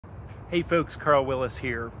Hey folks, Carl Willis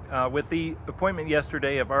here. With the appointment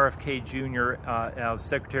yesterday of RFK Jr. As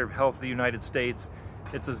Secretary of Health of the United States,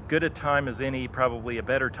 it's as good a time as any, probably a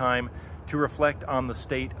better time, to reflect on the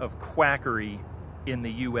state of quackery in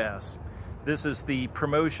the U.S. This is the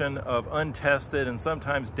promotion of untested and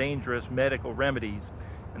sometimes dangerous medical remedies.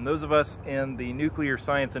 And those of us in the nuclear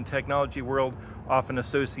science and technology world often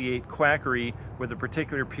associate quackery with a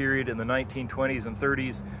particular period in the 1920s and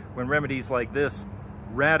 30s when remedies like this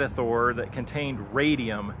Radithor that contained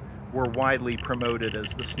radium were widely promoted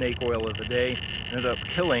as the snake oil of the day and ended up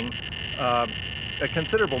killing a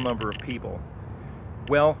considerable number of people.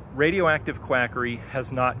 Well, radioactive quackery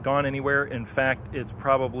has not gone anywhere. In fact, it's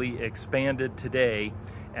probably expanded today,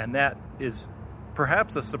 and that is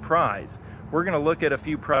perhaps a surprise. We're going to look at a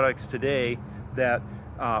few products today that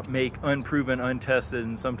make unproven, untested,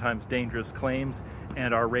 and sometimes dangerous claims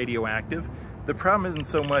and are radioactive. The problem isn't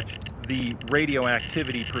so much the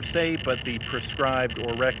radioactivity per se, but the prescribed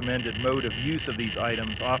or recommended mode of use of these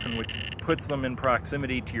items, often which puts them in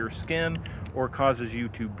proximity to your skin or causes you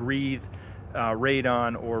to breathe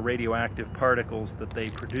radon or radioactive particles that they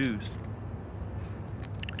produce.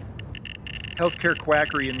 Healthcare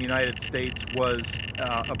quackery in the United States was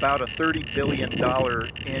about a $30 billion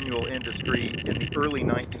annual industry in the early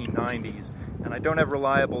 1990s. And I don't have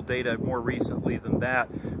reliable data more recently than that,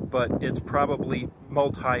 but it's probably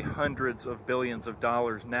multi-hundreds of billions of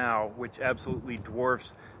dollars now, which absolutely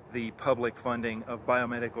dwarfs the public funding of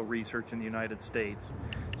biomedical research in the United States.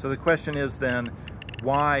 So the question is then,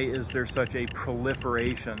 why is there such a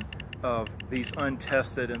proliferation of these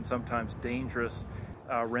untested and sometimes dangerous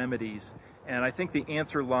remedies? And I think the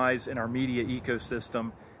answer lies in our media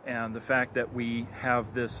ecosystem and the fact that we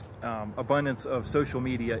have this abundance of social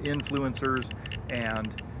media influencers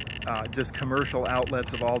and just commercial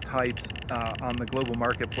outlets of all types on the global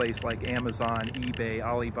marketplace like Amazon, eBay,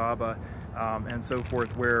 Alibaba, and so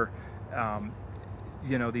forth, where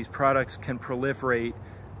these products can proliferate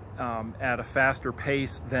at a faster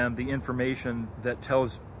pace than the information that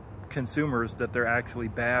tells consumers that they're actually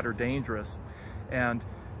bad or dangerous. And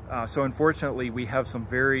so unfortunately, we have some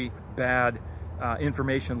very bad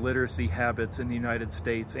information literacy habits in the United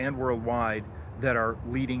States and worldwide that are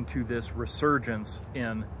leading to this resurgence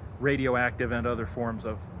in radioactive and other forms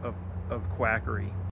of quackery.